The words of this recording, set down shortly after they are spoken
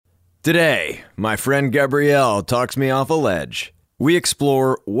Today, my friend Gabrielle talks me off a ledge. We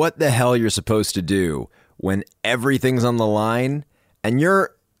explore what the hell you're supposed to do when everything's on the line and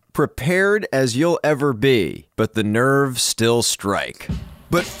you're prepared as you'll ever be, but the nerves still strike.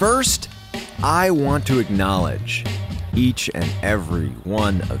 But first, I want to acknowledge each and every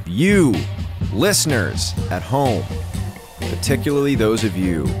one of you listeners at home, particularly those of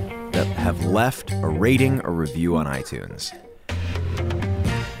you that have left a rating or review on iTunes.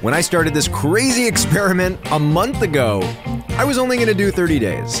 When I started this crazy experiment a month ago, I was only going to do 30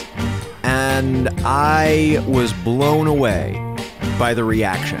 days. And I was blown away by the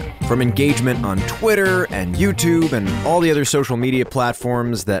reaction from engagement on Twitter and YouTube and all the other social media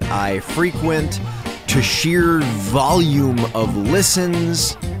platforms that I frequent, to sheer volume of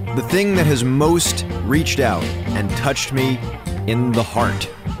listens. The thing that has most reached out and touched me in the heart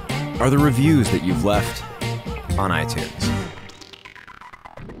are the reviews that you've left on iTunes.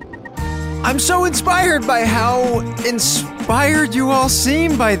 I'm so inspired by how inspired you all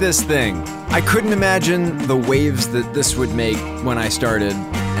seem by this thing. I couldn't imagine the waves that this would make when I started,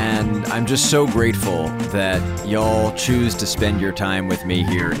 and I'm just so grateful that y'all choose to spend your time with me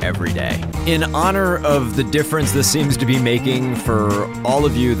here every day. In honor of the difference this seems to be making for all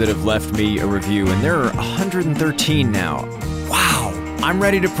of you that have left me a review, and there are 113 now. Wow. I'm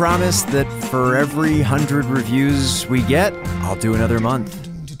ready to promise that for every 100 reviews we get, I'll do another month.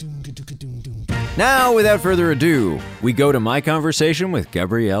 Now, without further ado, we go to my conversation with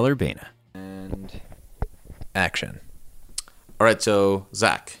Gabrielle Urbina. And action. All right, so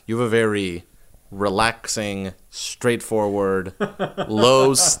Zach, you have a very relaxing, straightforward,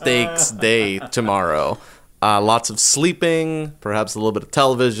 low-stakes day tomorrow. Lots of sleeping, perhaps a little bit of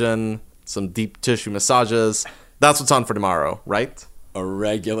television, some deep tissue massages. That's what's on for tomorrow, right? A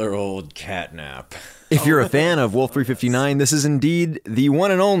regular old cat nap. If you're a fan of Wolf 359, this is indeed the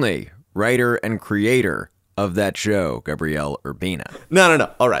one and only writer and creator of that show, Gabrielle Urbina. No.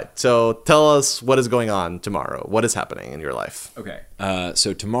 All right. So tell us what is going on tomorrow. What is happening in your life? Okay.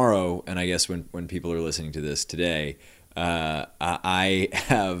 So tomorrow, and I guess when people are listening to this today, I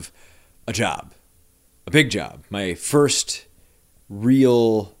have a job, a big job, my first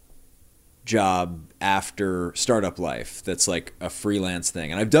real job after startup life that's like a freelance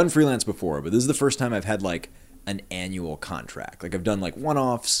thing. And I've done freelance before, but this is the first time I've had like an annual contract. Like I've done like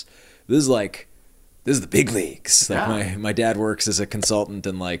one-offs. This is the big leagues. Like yeah. my dad works as a consultant,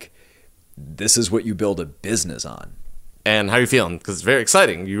 and like this is what you build a business on. And how are you feeling? Because it's very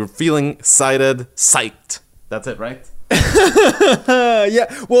exciting. You're feeling excited, psyched. That's it, right?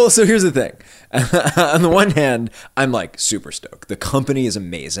 Yeah. Well, so here's the thing. On the one hand, I'm like super stoked. The company is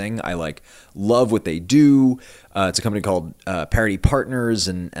amazing. I like love what they do. It's a company called Parity Partners,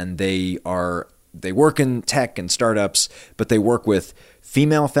 and they work in tech and startups, but they work with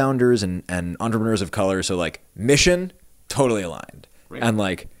female founders and entrepreneurs of color. So like mission, totally aligned. Right. And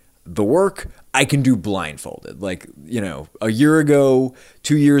like the work I can do blindfolded. Like, a year ago,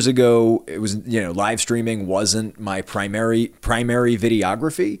 2 years ago, it was, live streaming wasn't my primary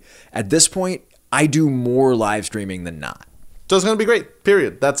videography. At this point, I do more live streaming than not. So it's going to be great,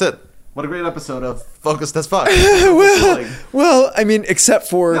 period. That's it. What a great episode of Focused as Fuck. well, I mean, except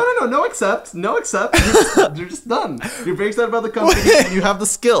for... No except. You're just done. You're very excited about the company and you have the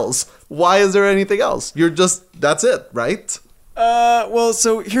skills. Why is there anything else? That's it, right? Well,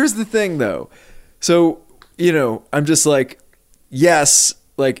 so here's the thing, though. So, I'm just like, yes,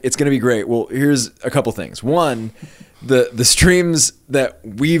 like, it's going to be great. Well, here's a couple things. One, the streams that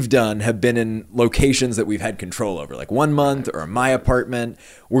we've done have been in locations that we've had control over, like 1 month or my apartment.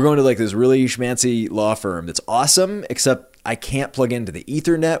 We're going to like this really schmancy law firm that's awesome, except I can't plug into the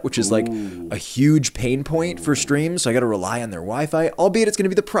Ethernet, which is like a huge pain point for streams. So I got to rely on their Wi-Fi, albeit it's going to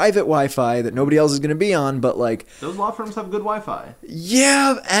be the private Wi-Fi that nobody else is going to be on. But like, those law firms have good Wi-Fi.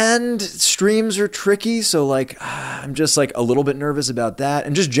 Yeah, and streams are tricky. So like, I'm just like a little bit nervous about that,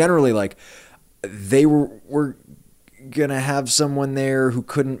 and just generally like, they were gonna have someone there who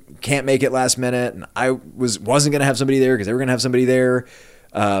can't make it last minute, and I wasn't gonna have somebody there because they were gonna have somebody there.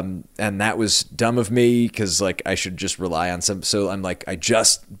 And that was dumb of me because like I should just rely on some. So I'm like, I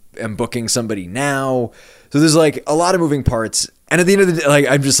just am booking somebody now. So there's like a lot of moving parts. And at the end of the day, like,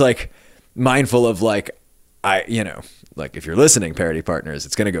 I'm just like mindful of like, like if you're listening, Parity Partners,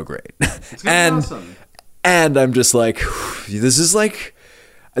 it's going to go great. It's gonna be awesome. And I'm just like, this is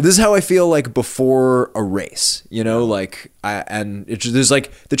how I feel like before a race, like there's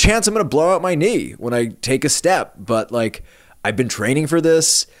like the chance I'm going to blow out my knee when I take a step, but like, I've been training for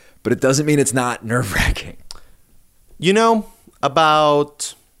this, but it doesn't mean it's not nerve-wracking.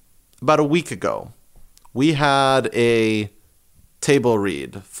 About a week ago, we had a table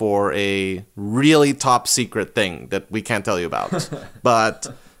read for a really top secret thing that we can't tell you about. But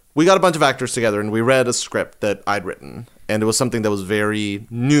we got a bunch of actors together and we read a script that I'd written. And it was something that was very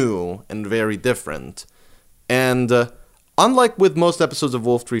new and very different. And unlike with most episodes of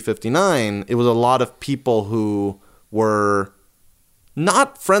Wolf 359, it was a lot of people who were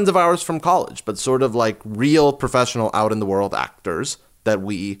not friends of ours from college, but sort of like real professional out in the world actors that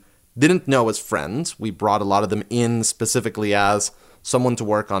we didn't know as friends. We brought a lot of them in specifically as someone to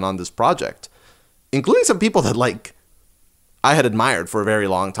work on this project, including some people that like I had admired for a very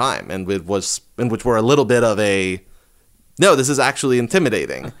long time and which were a little bit of a, no, this is actually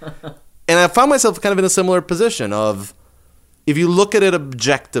intimidating. And I found myself kind of in a similar position of, if you look at it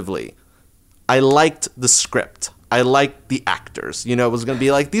objectively, I liked the script. I liked the actors. You know, it was going to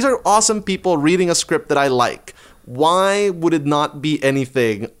be like, these are awesome people reading a script that I like. Why would it not be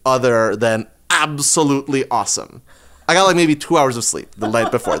anything other than absolutely awesome? I got like maybe 2 hours of sleep the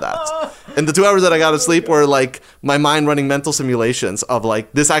night before that. And the 2 hours that I got of sleep were like my mind running mental simulations of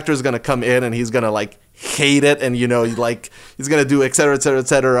like, this actor is going to come in and he's going to like hate it. And, you know, like he's going to do et cetera, et cetera, et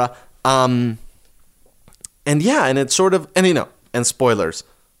cetera. And yeah, and it's sort of, and you know, and spoilers,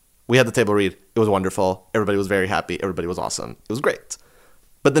 we had the table read. It was wonderful. Everybody was very happy. Everybody was awesome. It was great.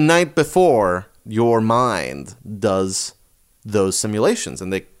 But the night before, your mind does those simulations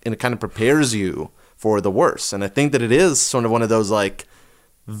and it kind of prepares you for the worst. And I think that it is sort of one of those like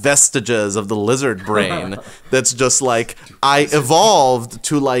vestiges of the lizard brain that's just like, I evolved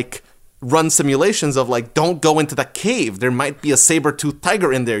to like run simulations of like, don't go into that cave. There might be a saber-toothed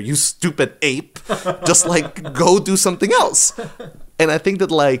tiger in there, you stupid ape. Just like go do something else. And I think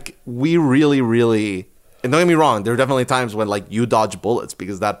that like we really, really, and don't get me wrong, there are definitely times when like you dodge bullets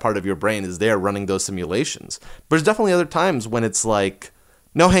because that part of your brain is there running those simulations. But there's definitely other times when it's like,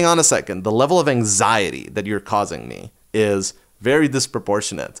 no, hang on a second. The level of anxiety that you're causing me is very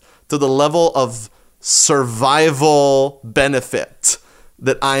disproportionate to the level of survival benefit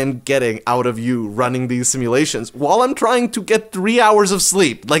that I am getting out of you running these simulations while I'm trying to get 3 hours of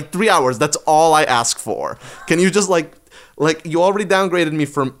sleep. Like 3 hours, that's all I ask for. Can you just like you already downgraded me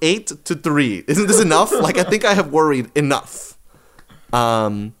from 8 to 3. Isn't this enough? Like I think I have worried enough.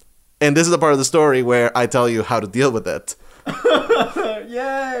 And this is the part of the story where I tell you how to deal with it.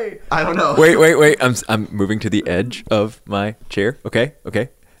 Yay! I don't know. Wait. I'm moving to the edge of my chair. Okay.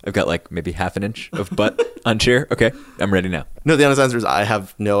 I've got like maybe half an inch of butt on chair. Okay, I'm ready now. No, the honest answer is I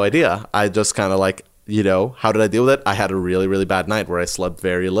have no idea. I just kind of like, you know, how did I deal with it? I had a really, really bad night where I slept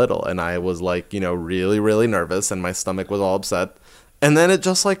very little and I was like, you know, really, really nervous and my stomach was all upset. And then it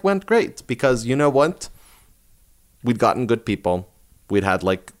just like went great because you know what? We'd gotten good people. We'd had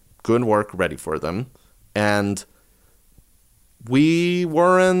like good work ready for them. And we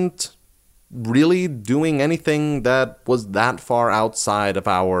weren't really doing anything that was that far outside of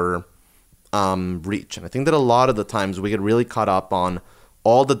our reach. And I think that a lot of the times we get really caught up on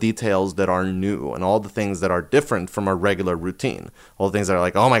all the details that are new and all the things that are different from our regular routine. All the things that are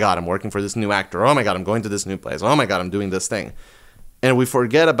like, oh my God, I'm working for this new actor. Oh my God, I'm going to this new place. Oh my God, I'm doing this thing. And we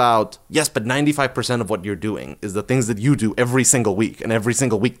forget about, yes, but 95% of what you're doing is the things that you do every single week, and every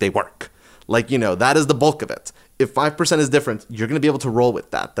single week they work. Like, you know, that is the bulk of it. If 5% is different, you're going to be able to roll with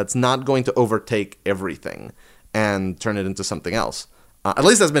that. That's not going to overtake everything and turn it into something else. At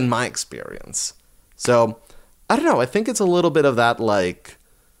least that's been my experience. So, I don't know. I think it's a little bit of that, like,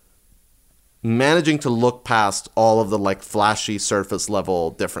 managing to look past all of the, like, flashy surface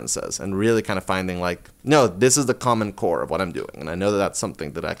level differences and really kind of finding, like, no, this is the common core of what I'm doing. And I know that that's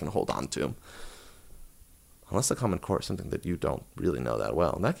something that I can hold on to. Unless the common core is something that you don't really know that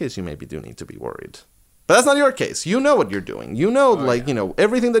well. In that case, you maybe do need to be worried. But that's not your case. You know what you're doing. You know, you know,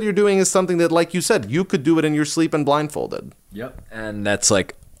 everything that you're doing is something that, like you said, you could do it in your sleep and blindfolded. Yep. And that's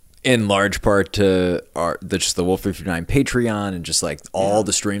like in large part to just the Wolf 359 Patreon and just like all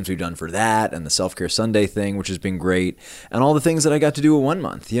the streams we've done for that and the Self-Care Sunday thing, which has been great. And all the things that I got to do in 1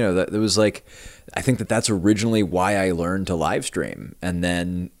 month. You know, that was like, I think that's originally why I learned to live stream. And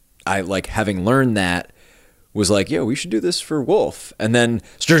then I, like, having learned that, was like, yo, we should do this for Wolf. And then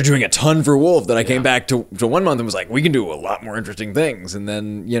started doing a ton for Wolf. Then I came back to 1 month and was like, we can do a lot more interesting things. And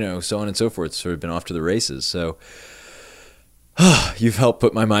then, you know, so on and so forth. Sort of been off to the races. So you've helped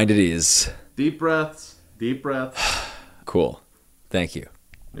put my mind at ease. Deep breaths. Deep breaths. Cool. Thank you.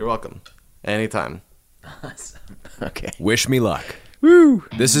 You're welcome. Anytime. Awesome. Okay. Wish me luck. Woo!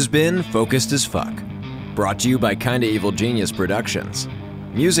 This has been Focused as Fuck. Brought to you by Kinda Evil Genius Productions.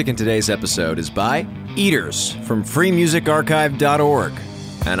 Music in today's episode is by Eaters from freemusicarchive.org.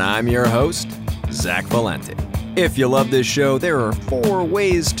 And I'm your host, Zach Valenti. If you love this show, there are 4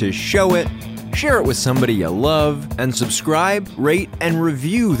 ways to show it. share it with somebody you love, and subscribe, rate, and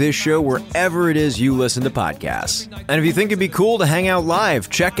review this show wherever it is you listen to podcasts. And if you think it'd be cool to hang out live,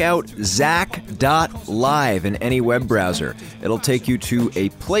 check out Zach.live in any web browser. It'll take you to a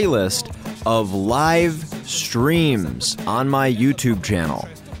playlist of live streams on my YouTube channel.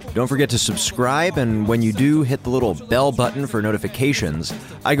 Don't forget to subscribe, and when you do, hit the little bell button for notifications.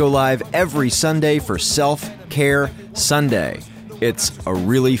 I go live every Sunday for Self-Care Sunday. It's a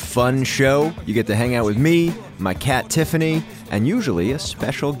really fun show. You get to hang out with me, my cat Tiffany, and usually a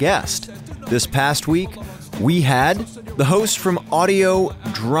special guest. This past week, we had the host from Audio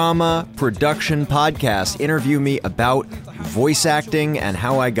Drama Production Podcast interview me about voice acting and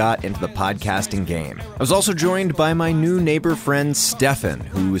how I got into the podcasting game. I was also joined by my new neighbor friend Stefan,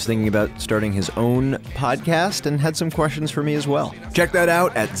 who was thinking about starting his own podcast and had some questions for me as well. Check that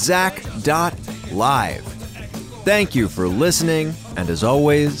out at Zach.live. Thank you for listening, and as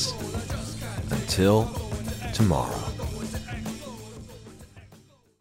always, until tomorrow.